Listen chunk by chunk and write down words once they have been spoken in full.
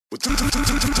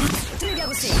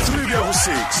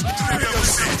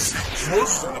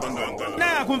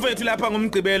Na kumfethu lapha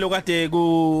ngomgqibelo kade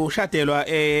kushadelwa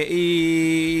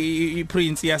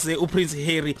iPrince yase uPrince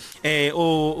Harry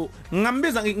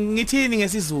ngambiza ngithini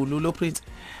ngesizulu lo Prince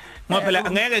ngoba phela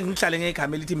angeke ngihlale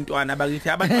ngegama elithi mntwana bakithi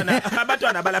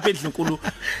abantwana balapha endlunkulu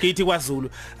kithi kwaZulu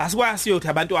asikwazi yothi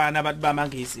abantwana abantu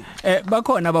bamangisi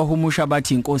bakhona abahumusha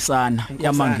bathi inkosana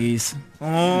yamangisi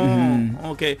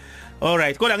okay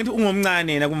alright kodwa ngithi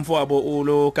ungomncane na kumfowabo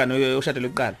ulo gano oshadelo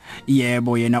lokuqala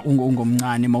yebo yena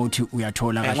ungomncane mawuthi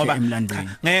uyathola kahle emlandweni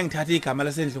ngeke ngithathe igama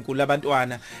lasendlunkulu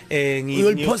labantwana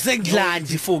uyoliphose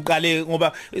endlanje ifuqa le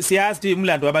ngoba siyazi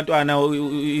umlando wabantwana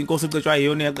inkosi ecetshwa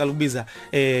yiyona yaqala ukubiza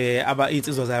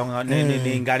insizwa zayo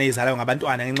nezingane ezalayo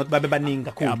ngabantwana ngenxa ukuthi babe baningi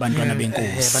kakhulu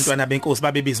abantwana benkosi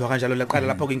babebizwa kanjalo laqala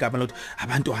lapho kwingama lokuthi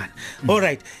abantwana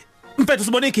alright mfethu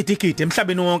sibone igidigidi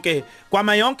emhlabeni wonke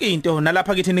kwama yonke into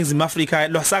nalapha kithi eNingizimu Afrika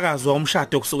lwasakazwa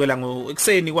umshado kusukela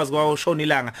ngokuseni kwazi kwashona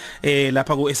ilanga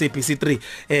lapha ku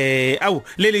SABC3 awu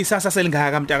leli isasa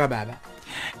selingaka mntaka baba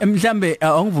mhlambe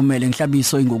angivumele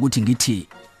ngihlabiso ngokuthi ngithi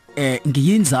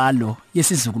ngiyinzalo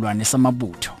yesizukulwane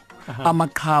samabutho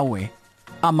amaqhawe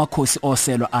amakhosi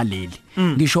oselwa aleli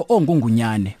ngisho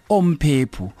ongungunyane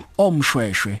omphephu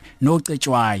omshweshwe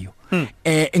nocetshwayo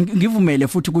ngivumele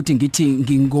futhi ukuthi ngithi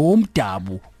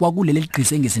ngingomdabu kwakuleli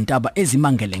ligqise ngezintaba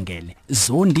ezimangelengele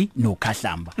zondi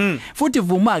nokhahlamba futhi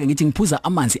vuma ke ngithi ngiphuza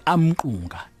amanzi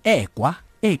amqunga egwa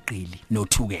eqili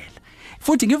nothukela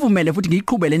futhi ngivumele futhi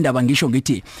ngiyiqhubele indaba ngisho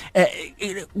ngithi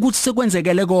kuthi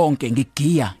sekwenzekele konke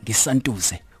ngigiya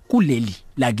ngisantuze kuleli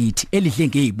lakithi elidle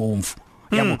ngezibomvu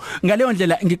yabo ngaleyo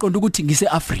ndlela ngiqonda ukuthi ngise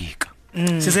Afrika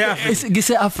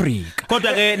ngise Afrika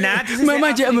kodwa ke nathi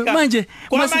manje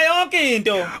kwama yonke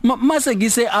into mase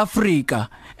ngise Afrika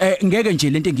ngeke nje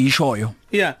lento engiyishoyo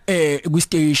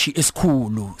kwistage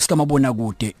esikhulu sikamabona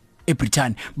kude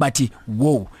eBritain bathi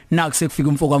wow naku sekufika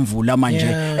umfoko kamvula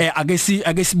manje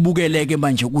ake sibukeleke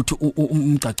manje ukuthi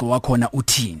umgcaco wakhona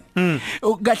uthini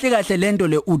kahle kahle lento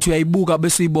le uthi uyayibuka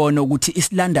bese uyibona ukuthi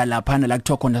isilanda lapha la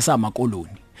kuthiwa khona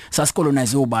samakoloni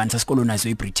sasikolonize ubani sasikolonize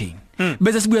eBritain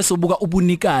bese sibuye sobuka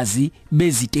ubunikazi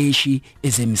beziteshi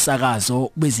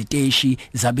ezemisakazo beziteshi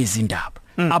zabezindaba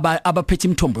abaphethe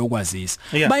imithombo yokwazisa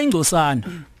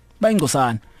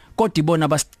bayingcosana kodwa ibona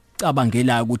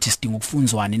cabangela ukuthi sidinga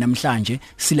ukufunzwane namhlanje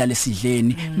silale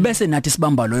sidleni bese nathi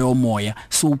sibamba loyo moya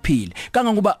siuphile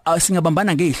kangangoba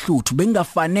singabambana ngezihluthu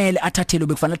bengafanele athathelwe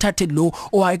bekufanele athathele lo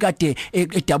owayekade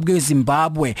edabuke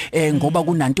eZimbabwe ngoba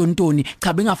kunantontoni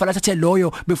cha bengafanele athathele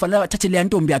loyo befanele athathele le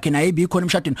ntombi yakhe naye ibikhona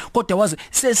emshadweni kodwa wazi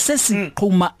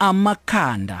sesiqhuma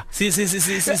amakhanda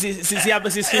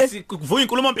siyavuya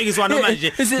inkulumo mpikiswano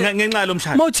manje ngenxa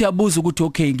lomshado mawuthi yabuza ukuthi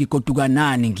okay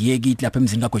ngigodukanani ngiye kithi lapha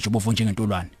emzini kaGwetshobovu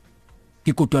njengentolwane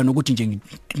ngikudwana ukuthi nje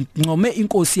ngicome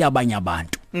inkosi yabanye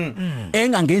abantu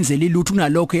engangenzeli lutho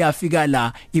kunalokho eyafika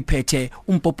la iphethe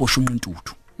umbhobhosho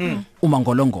unqintuthu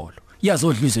umangolongolo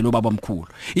yazodlwize lo baba omkhulu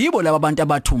yibo laba abantu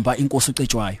abathumba inkosi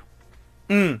ucetshwayo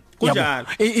kunjalo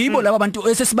yibo laba bantu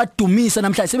esesibadumisa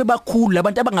namhlanje sebebakhulu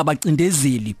labantu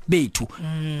abangabacindezeli bethu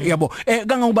yabo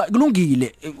kangangoba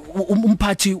kulungile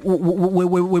umphathi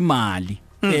wemali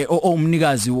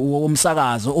omnikazi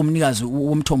womsakazo omnikazi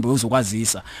womthombo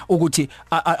wozokwazisa ukuthi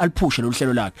aliphushe lo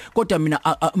hlelo lakhe kodwa mina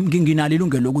nginginalo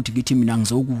ilungelo lokuthi ngithi mina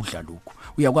ngizokudla lokho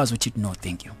uyakwazi ukuthi no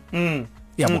thank you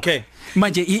yabo okay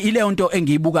manje ile nto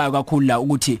engiyibukayo kakhulu la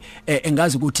ukuthi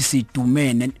engazi ukuthi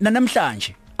sidumene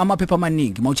namhlanje amaphepha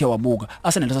amaningi mawuthe wabuka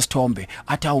asenalesa sithombe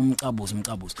athi umcabuzo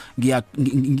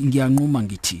ngiyanquma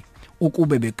ngithi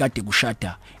ukube bekade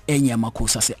kushada enye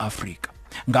yamakhosi aseAfrika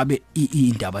ngabe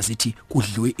indaba zithi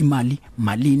kudliwe imali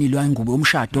malini lo ngubo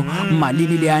omshado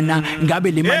malini leyana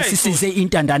ngabe le mali sisize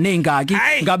intandane engaki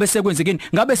ngabe sekwenzekeni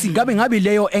ngabe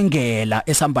leyo engela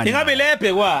esambani ngabe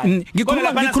lebhe kwa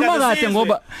ngikhuluma kahle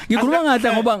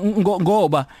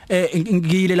ngoba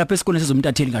ngiyile lapha esikoleni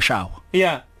sezomntatheli ngashawa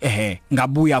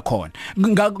ngabuya khona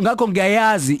ngakho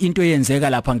ngiyayazi into eyenzeka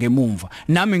lapha ngemumva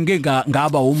nami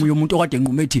ngaba omunye umuntu okade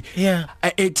enqume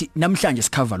ethi namhlanje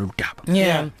sikhava lo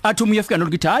daba athi umunye efika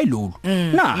nolithi hayi lolu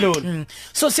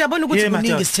so siyabona ukuthi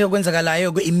kuningi sithe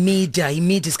kwenzakalayo imedia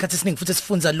isikhathi esiningi futhi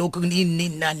sifunza lokho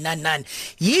nani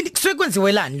yini kusuke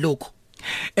kwenziwelani lokho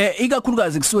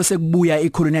ikakhulukazi kusuke sekubuya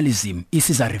icolonialism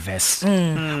isiza reverse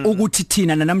ukuthi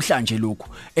thina namhlanje lokho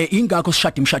ingakho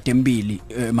sishada imishado emibili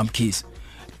mamkhizi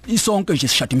isonke nje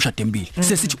sishada imishado emibili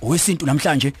sesithi owesintu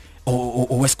namhlanje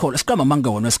owesikole siqamba manga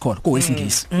wona wesikole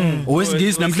koweSingisi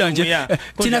oweSingisi namhlanje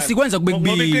thina sikwenza kube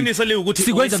kubili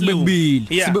sikwenza kube kubili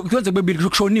sikwenza kube kubili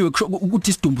kushoniwe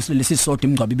ukuthi isidumbu lesisodwa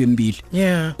imingcwabi bembili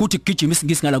kuthi gijima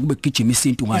iSingisi ngala kube gijima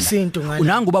isintu ngala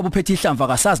unanga ubaba uphethe ihlamva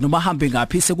akasazi noma ahambe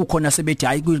ngapi sekukhona sebethi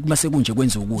hayi mase kunje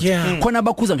kwenza ukuthi khona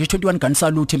abakhuza nje 21 gun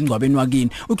salute emingcwabeni wakini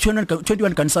ukutshona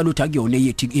 21 gun salute akuyona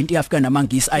eyethi into eAfrika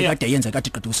namangisi ayikade yenza kade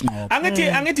qeda usinqobo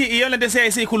angithi iyona lento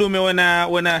siyayisikhulume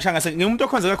wena Shangase ngumuntu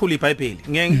okhonza kakhulu iBhayibheli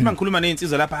ngeke ngikhuluma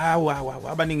nezinsizwa lapha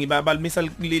hawa abaningi balimisa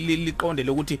liqonde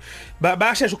lokuthi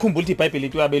bayashesha ukukhumbula ukuthi iBhayibheli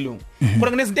into yabelungu kodwa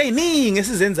kunezinto eziningi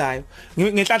esizenzayo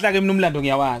ngenhlahla ke mina umlando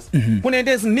ngiyawazi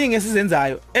kunento eziningi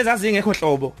esizenzayo ezazi ngekho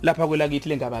hlobo lapha kwelakithi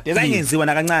lengabade ezayenziwa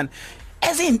nakancane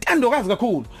ezintandokazi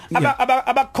kakhulu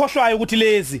abakhohlwayo ukuthi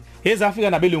lezi ezafika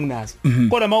nabelungu nazo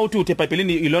kodwa mawuthi uthe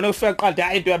eBhayibhelini ilona ufika qala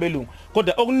hayi into yabelungu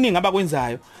kodwa okuningi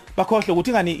abakwenzayo bakhohle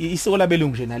ukuthi ngani isiko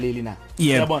labelungu nje naleli na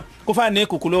yabona kufana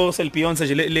negugu lo Sthembiso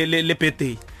nje le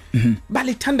birthday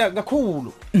balithanda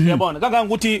kakhulu yabona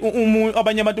kangangokuthi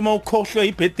abanye abantu mawukhohlwe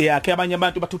ibirthday yakhe abanye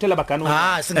abantu bathuthela baganu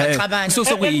singaxabana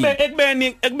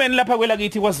ekubeni lapha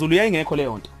kwelakithi kwaZulu yayingekho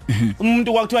leyo nto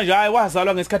umuntu kwakuthiwa nje hayi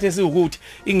wazalwa ngesikhathi esiwukuthi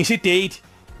ingisho idate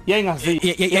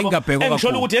yayingabhekwa kakhulu ngisho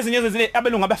ukuthi ezinye zezine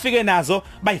abelungu abafike nazo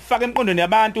bayifaka emqondweni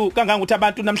yabantu kangangokuthi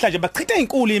abantu namhlanje bachitha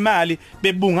inkulu imali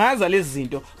bebungaza lezi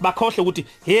zinto bakhohle ukuthi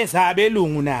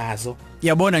yezabelungu nazo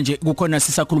yabona nje kukhona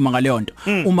sisakhuluma ngale nto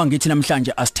uma ngithi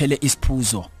namhlanje asithele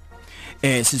isiphuzo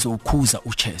sizokhuza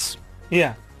uChess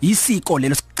isiko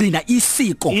lelo sigcina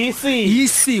isiko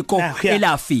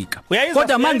elafika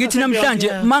kodwa mangithi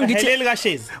namhlanje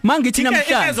mangithi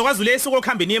namhlanje ezokwazi lesiko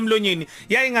lokuhambeni emlonyeni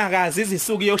yayingakazi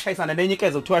izisuku yoshayisana nenye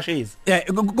ikezo kuthiwa shezi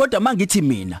kodwa mangithi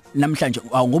mina namhlanje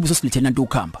ngoba usosilithena into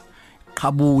ukuhamba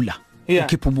qhabula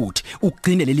ukhipha ubuthi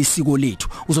ugcine leli siko lethu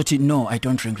uzothi no I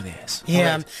don't drink this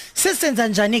sisenza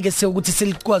njani ke ukuthi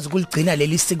silikwazi ukuligcina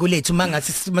leli siko lethu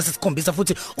mangathi masesikhombisa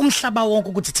futhi umhlaba wonke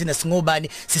ukuthi thina singobani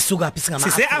sisuka phi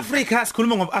singama-Afrika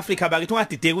sikhuluma ngoba-Afrika bakithi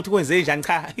ungadideki ukuthi kwenze njani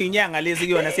cha inyanga lezi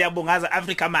kuyona siyabungaza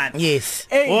Africa man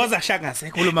woza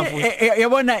Shangase khuluma futhi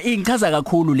yabona ingichaza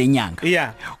kakhulu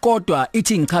lenyanga kodwa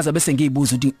ithi ngichaza bese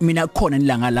ngiyibuza ukuthi mina kukhona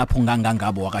ilanga lapho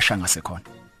ngangangabo wakashangase khona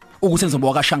ukuthi ngizoba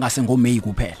wakashangase ngoMay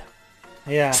kuphela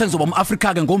sengizoba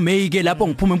umAfrika ke ngoMay ke lapho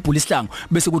ngiphuma ngibhula isihlangu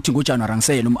bese kuthi ngoJanuary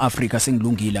ngiseyena umAfrika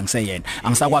sengilungile ngiseyena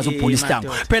angisakwazi ukubhula isihlangu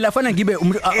phela fanele ngibe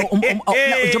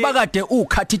njoba kade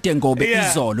ukhathide ngobe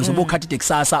izolo uzobe ukhathide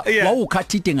kusasa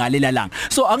wawukhathide ngalela langa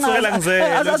so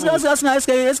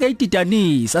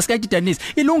asikayididanisi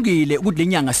ilungile ukuthi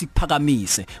lenyanga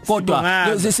sikuphakamise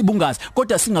kodwa sibungaze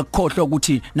kodwa singakukhohlwa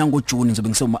ukuthi nangoJune ngizobe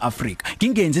ngisemaAfrika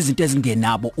ngingenza izinto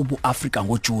ezingenabo ubuAfrika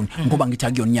ngoJune ngoba ngithi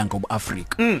akuyona inyanga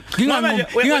ubuAfrika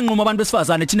nginganquma abantu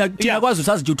besifazane thina kwazi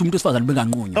usazi nje ukuthi umuntu wesifazane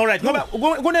benganqunywa alright ngoba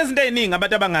kunezinto eziningi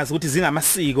abantu abangazi ukuthi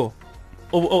zingamasiko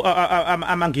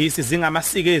amangisi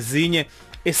zingamasiko ezinye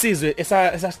esizwe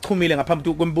esasichumile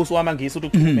ngaphambi kwembuso wamangisi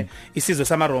ukuthi uchume isizwe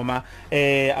samaRoma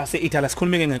ase-Italy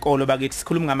sikhuluma ngenkolo bakithi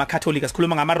sikhuluma ngamaKatholika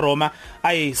sikhuluma ngamaRoma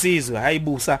ayisizwe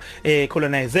hayibusa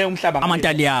colonize umhlaba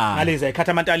amaNtaliyani ngalezi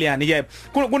ayikhatha amaNtaliyani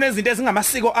kunezinto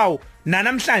ezingamasiko awo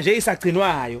nanamhlanje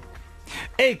isagcinwayo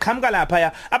qhamuka lapha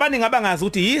ya abaningi abangazi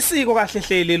ukuthi yisiko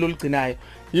kahlehlele loligcinayo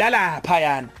lalapha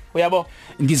yana uyabo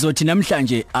ngizothi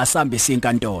namhlanje asambe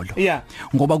senkantolo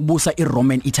ngoba kubusa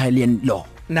iRoman Italian law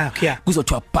nakho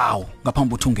kuzothiwa bawu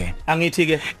ngaphambi ukuthi ungene angithi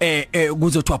ke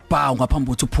kuzothiwa bawu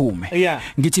ngaphambi ukuthi uphume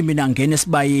ngithi mina ngene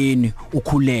esibayeni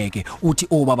ukhuleke uthi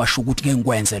obaba sho ukuthi ngeke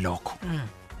ngikwenze lokho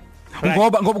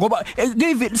ngoba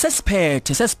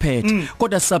sesiphethe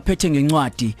kodwa sisaphethe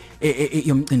ngencwadi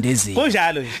yomcindezeli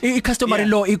kunjalo nje i-customary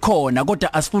law ikhona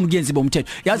kodwa asifuni ukuyenza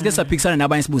bomthetho yazi ke saphikisana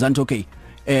nabanye sibuzana ukuthi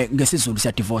okay ngesizulu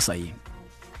siya divorce yini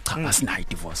cha asinayo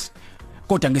divorce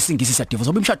kodwa ngesingisi siya divorce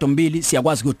obimshado mbili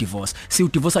siyakwazi ku divorce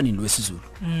siudivorce nini lo wesizulu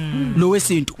lo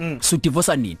wesintu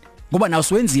siudivorce nini ngoba nawo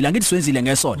siwenzile angithi siwenzile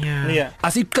ngesona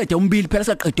asiqede umbili phela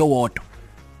saqede owodwa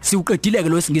siuqedileke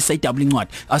lo wesingisi sayidabula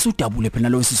incwadi asudabule phela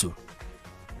lo wesizulu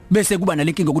bese kuba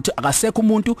nalenkinga ukuthi akasekho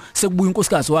umuntu sekubuya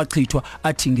unkosikazi wachithwa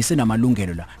athi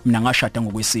ngisenamalungelo la mina ngashada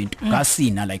ngokwesintu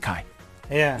ngasina la ekhaya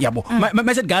yabo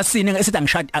mase ngasina esithi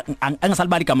angishada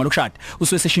angasalibali igama lokushada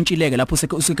useseshintshileke lapho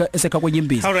esekha kwenye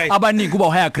imbiza abaningi kuba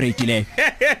higher grade leyo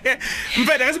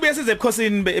mfethu ngesibuye size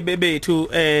ebukhosini bethu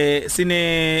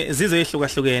sine zizwe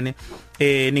ehlukahlukene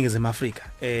eningizimu Afrika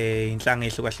inhlanga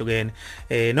ehlukahlukene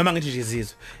noma ngithi nje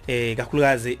izizwe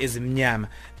kakhulukazi ezimnyama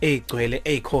egcwele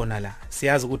ezikhona la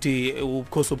siyazi ukuthi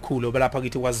ubukhosi obukhulu obalapha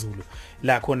kithi kwaZulu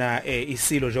la khona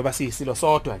isilo njoba siyisilo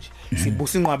sodwa nje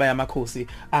sibusa inqwaba yamakhosi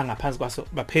angaphansi kwaso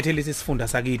baphethe lesi sifunda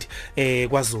sakithi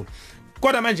kwaZulu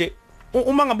kodwa manje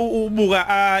uma ngabe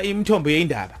ubuka imithombo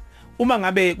yeindaba uma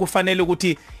ngabe kufanele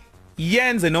ukuthi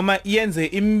yenze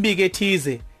imbike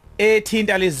ethize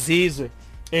ethinta lezizwe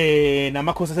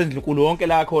namakhosi asendlunkulu wonke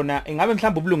la khona ingabe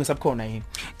mhlawumbe ubulungisa bukhona yini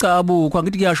cha bukho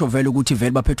ngithi kuyasho vele ukuthi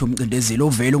vele baphethe umcindezelo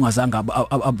ovela ongazange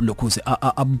abulokhuze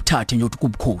abuthathe nje ukuthi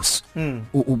kubukhosi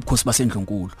ubukhosi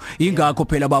basendlunkulu ingakho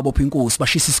phela babopha inkosi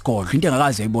bashisa isigodlo into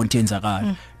engakaze yayibona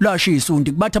iyenzakala lashisa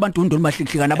undi kubathi abantu undolo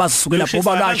mahlihlikana abazisukela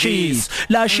boba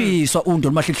lashiswa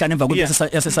undolo mahlihlikana emva kwempesa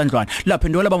yasesandlwana lapha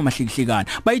ndola bamahlihlikana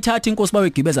bayithatha inkosi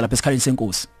bayegibeza lapha esikhaleni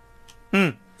senkosi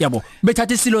yabo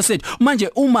bethatha isilo sethu manje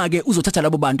uma ke uzothatha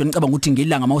labo bantu nicabanga ukuthi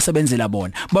ngelanga mawusebenzela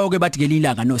bona bayoke bathi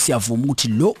ngelilanga no siyavuma ukuthi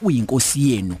lo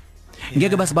uyinkosi yenu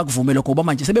ngeke base bakuvumela ngoba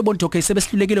manje sebebona ukuthi okay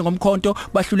sebesihlulekile ngomkhonto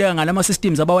bahluleka ngalama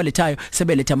systems abawalethayo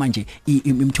sebeletha manje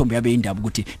imithombo yabe indaba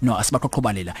ukuthi no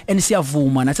asibaqoqobalela and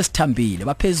siyavuma nathi sithambile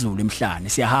baphezulu emhlane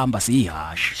siyahamba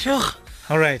siyihashi sure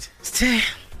all right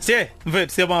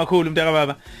mfethu siyabonga kakhulu mntaka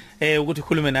baba ukuthi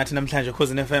ukhulume nathi namhlanje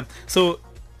Ukhozi FM so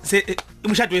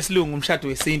umshado wesilungu umshado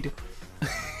wesintu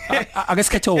ake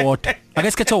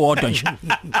sikhethe wodwa nje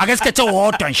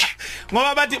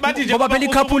ngoba bathi nje ngoba phela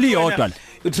ikhapuli yodwa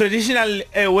traditional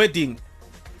wedding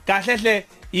kahle hle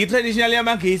i traditional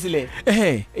yamangisi le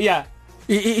yeah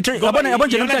yabona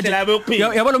nje namhlanje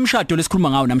yabona umshado lesikhuluma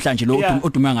ngawo namhlanje lo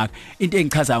odume ngakho into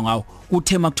engichazayo ngawo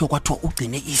kuthema kuthiwa kwathiwa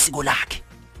ugcine isiko lakhe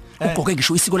ugqoke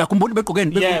ngisho isiko lakhe umboni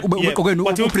begqokeni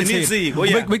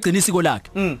ubegcina isiko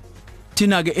lakhe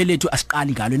thina ke elethu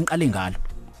asiqali ngalo eniqale ngalo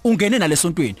ungene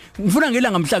nalesontweni ngifuna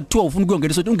ngelanga mhla kuthiwa ufuna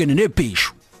ukuyongena esontweni ungene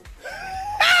nebhishu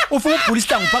ufuna ukubhula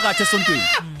istangu phakathi esontweni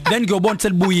then ngiyobona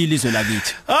selibuyile izwe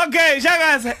lakithi okay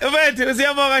Shangase mfethu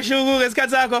siyabonga shuku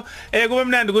ngesikhathi sakho kube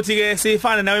mnandi ukuthi ke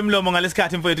sifana nawe emlomo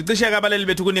ngalesikhathi mfethu cishe abaleli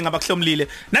bethu kuningi abakuhlomlile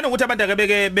nanokuthi abantu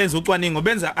akebeke benza ucwaningo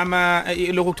benza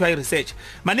lokho kuthiwa research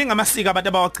maningi amasiko abantu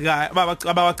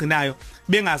abawagcinayo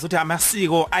bengazi ukuthi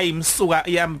amasiko ayimsuka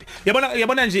yambi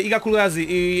yabona nje ikakhulukazi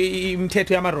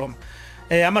imithetho yamaRoma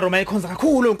amaroma ayikhonza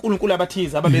kakhulu onkulunkulu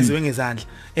abathiza ababeziwe ngezandla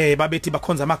babethi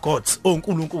bakhonza ama gods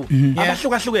onkulunkulu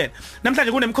abahlukahlukene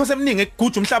namhlanje kunemikhosi eminingi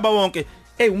eguja umhlaba wonke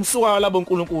umsuka labo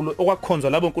onkulunkulu okwakhonzwa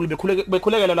labo onkulunkulu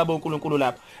bekhulekela labo onkulunkulu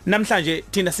lapha namhlanje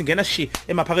thina singena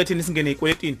emaphakethini singene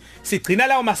ekweletini sigcina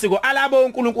lawo masiko alabo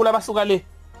onkulunkulu abasuka le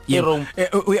eRome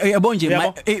yabo nje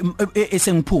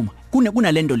esengiphuma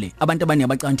kunalendo le abantu abanye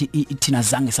abacanga ukuthi thina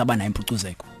zange sabana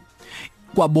impucuzeko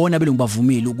kwabona belungu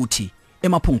bavumile ukuthi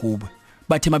emaphungubwe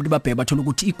bathe mabili babheka bathola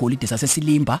ukuthi igolide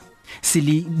sasesilimba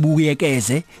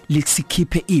silibuyekeze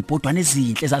lisikhiphe ibhodwana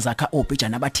ezinhle zazakha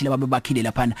obhejana abathile babebakhile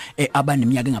lapha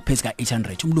abaneminyaka engaphezulu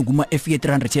ka800 umlungu uma efike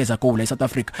 300 years ago la eSouth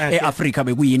Africa eAfrika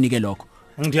bekuyini ke lokho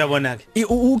ngiyabona ke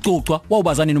ugcocwa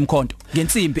wawubazana nomkhonto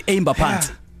ngensimbi eyimba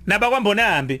phansi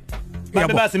nabakwambonambi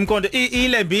babe bazi imkhonto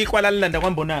ilembi ikwalalalanda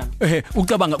kwambonambi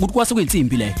ucabanga ukuthi kwase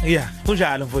kuyinsimbi le yeah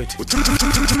kunjalo mfowethu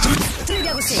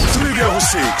 3 kuya ku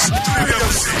 6